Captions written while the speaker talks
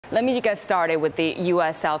Let me get started with the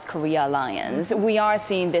U.S. South Korea alliance. We are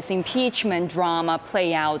seeing this impeachment drama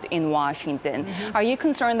play out in Washington. Are you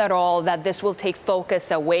concerned at all that this will take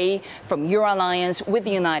focus away from your alliance with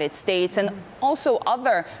the United States and also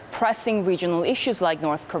other pressing regional issues like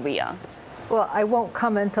North Korea? Well, I won't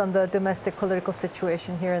comment on the domestic political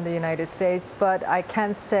situation here in the United States, but I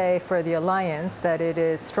can say for the alliance that it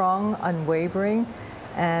is strong, unwavering,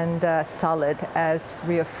 and solid, as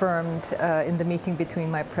reaffirmed in the meeting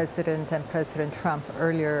between my president and President Trump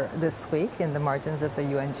earlier this week in the margins of the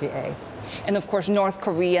UNGA. And of course, North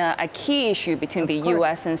Korea, a key issue between the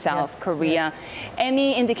U.S. and South Korea. Yes.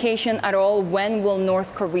 Any indication at all when will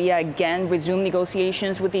North Korea again resume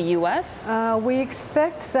negotiations with the U.S.? We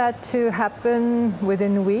expect that to happen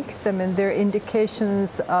within weeks. I mean, their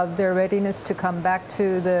indications of their readiness to come back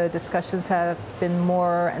to the discussions have been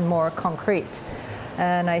more and more concrete.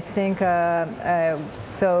 And I think the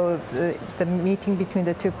meeting between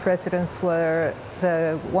the two presidents was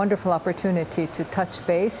a wonderful opportunity to touch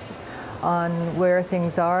base on where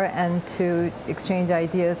things are and to exchange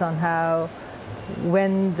ideas on how,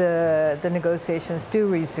 when the negotiations do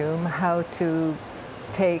resume, how to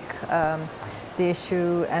take the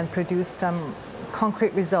issue and produce some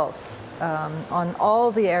concrete results on all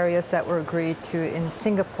the areas that were agreed to in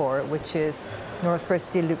Singapore, which is North Korea's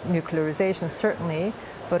denuclearization, certainly,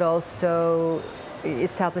 but also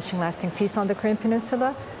establishing lasting peace on the Korean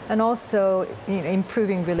Peninsula, and also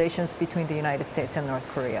improving relations between the United States and North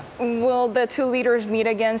Korea. Will the two leaders meet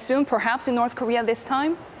again soon, perhaps in North Korea this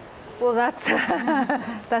time? Well, that's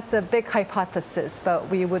a big hypothesis, but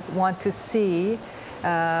we would want to see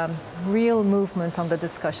real movement on the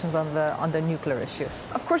discussions on the nuclear issue.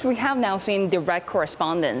 Of course, we have now seen direct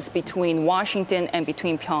correspondence between Washington and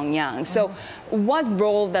between Pyongyang. So what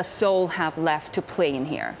role does Seoul have left to play in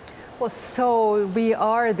here? Well, Seoul, we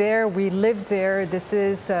are there, we live there. This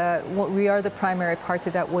is, we are the primary party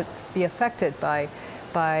that would be affected by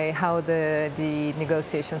how the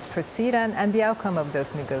negotiations proceed and the outcome of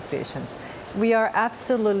those negotiations. We are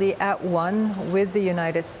absolutely at one with the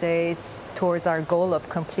United States towards our goal of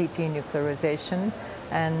complete denuclearization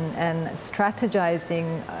and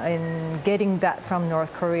strategizing in getting that from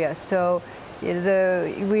North Korea. So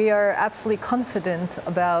we are absolutely confident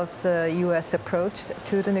about the U.S. approach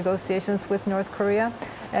to the negotiations with North Korea.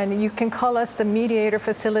 And you can call us the mediator,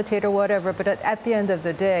 facilitator, whatever, but at the end of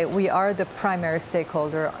the day, we are the primary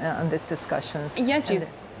stakeholder on these discussions. Yes,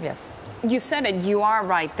 yes. You said it, you are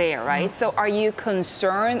right there, right? So are you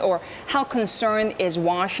concerned, or how concerned is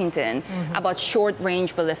Washington about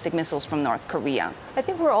short-range ballistic missiles from North Korea? I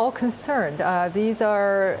think we're all concerned.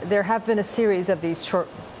 There have been a series of these short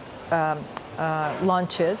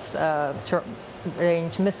launches,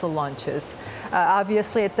 short-range missile launches.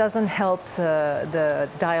 Obviously, it doesn't help the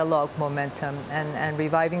dialogue momentum and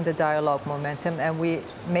reviving the dialogue momentum, and we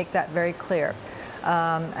make that very clear.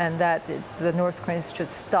 And that the North Koreans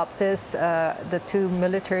should stop this. The two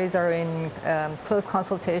militaries are in close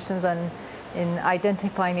consultations and in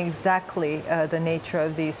identifying exactly the nature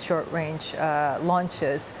of these short-range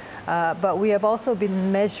launches. But we have also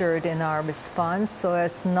been measured in our response so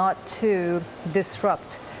as not to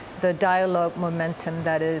disrupt the dialogue momentum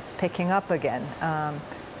that is picking up again.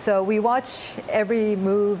 So we watch every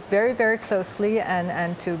move very, very closely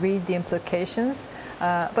and to read the implications.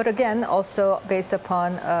 But again, also based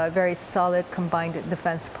upon a very solid combined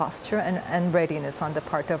defense posture and readiness on the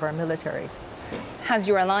part of our militaries. Has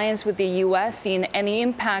your alliance with the U.S. seen any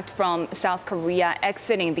impact from South Korea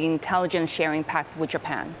exiting the intelligence sharing pact with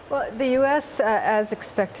Japan? Well, the U.S., as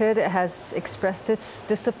expected, has expressed its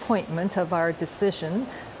disappointment of our decision.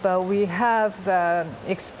 But we have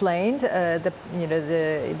explained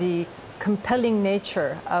the compelling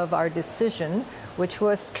nature of our decision, which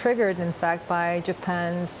was triggered, in fact, by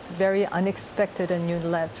Japan's very unexpected and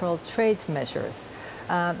unilateral trade measures.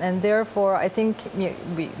 And therefore, I think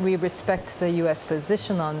we respect the U.S.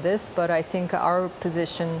 position on this, but I think our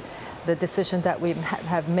position, the decision that we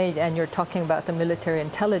have made, and you're talking about the military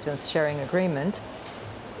intelligence sharing agreement,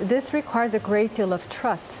 this requires a great deal of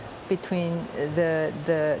trust between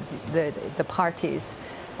the parties.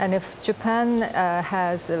 And if Japan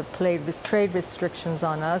has played with trade restrictions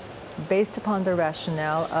on us based upon the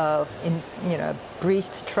rationale of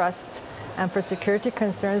breached trust and for security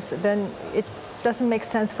concerns, then it doesn't make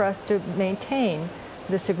sense for us to maintain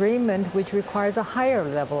this agreement, which requires a higher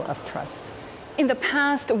level of trust. In the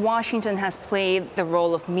past, Washington has played the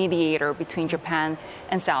role of mediator between Japan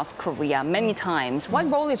and South Korea many times. What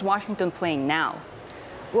role is Washington playing now?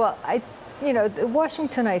 Well,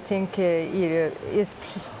 Washington, I think, is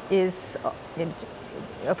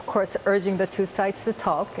of course, urging the two sides to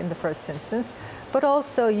talk in the first instance. but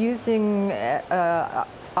also using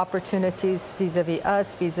opportunities vis-a-vis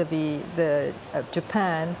us, vis-a-vis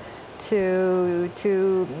Japan,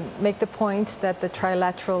 to make the point that the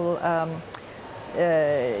trilateral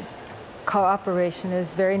cooperation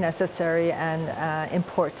is very necessary and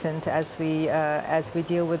important as we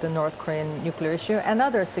deal with the North Korean nuclear issue and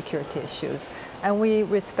other security issues. And we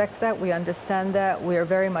respect that, we understand that, we are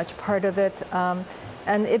very much part of it.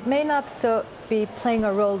 And it may not be playing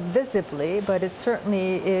a role visibly, but it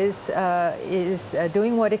certainly is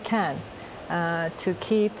doing what it can to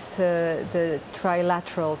keep the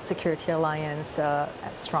trilateral security alliance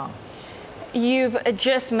strong. You've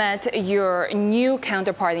just met your new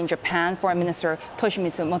counterpart in Japan, Foreign Minister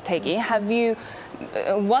Toshimitsu Motegi.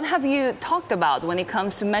 What have you talked about when it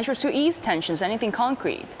comes to measures to ease tensions? Anything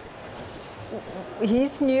concrete?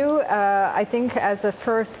 He's new. I think as the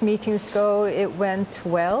first meetings go, it went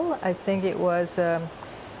well. I think it was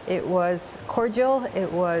cordial.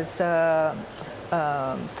 It was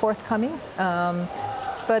forthcoming.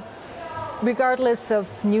 But regardless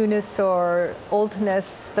of newness or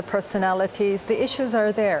oldness, the personalities, the issues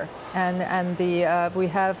are there, and we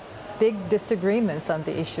have big disagreements on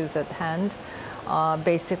the issues at hand.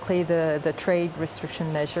 Basically, the trade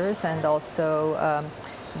restriction measures, and also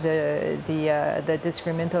the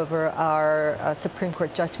disagreement over our Supreme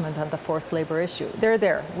Court judgment on the forced labor issue. They're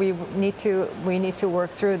there. We need to work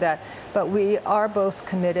through that. But we are both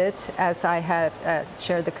committed, as I have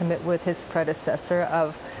shared the commitment with his predecessor,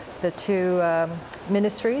 of the two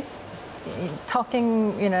ministries,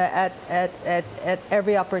 talking, at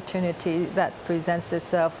every opportunity that presents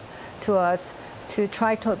itself to us, to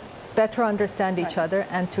try to better understand each other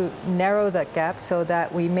and to narrow that gap so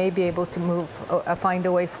that we may be able to find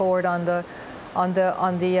a way forward on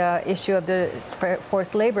the issue of the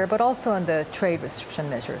forced labor, but also on the trade restriction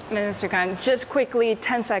measures. Minister Kang, just quickly,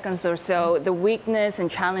 10 seconds or so, the weakness and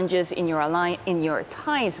challenges in your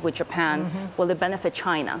ties with Japan, will it benefit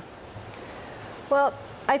China? Well,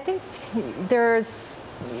 I think there's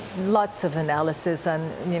lots of analysis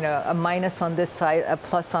and a minus on this side, a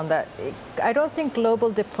plus on that. I don't think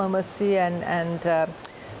global diplomacy and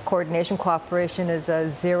coordination, cooperation is a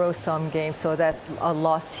zero-sum game, so that a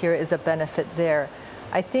loss here is a benefit there.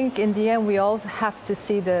 I think in the end we all have to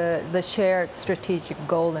see the shared strategic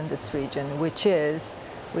goal in this region, which is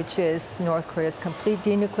North Korea's complete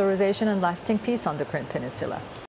denuclearization and lasting peace on the Korean Peninsula.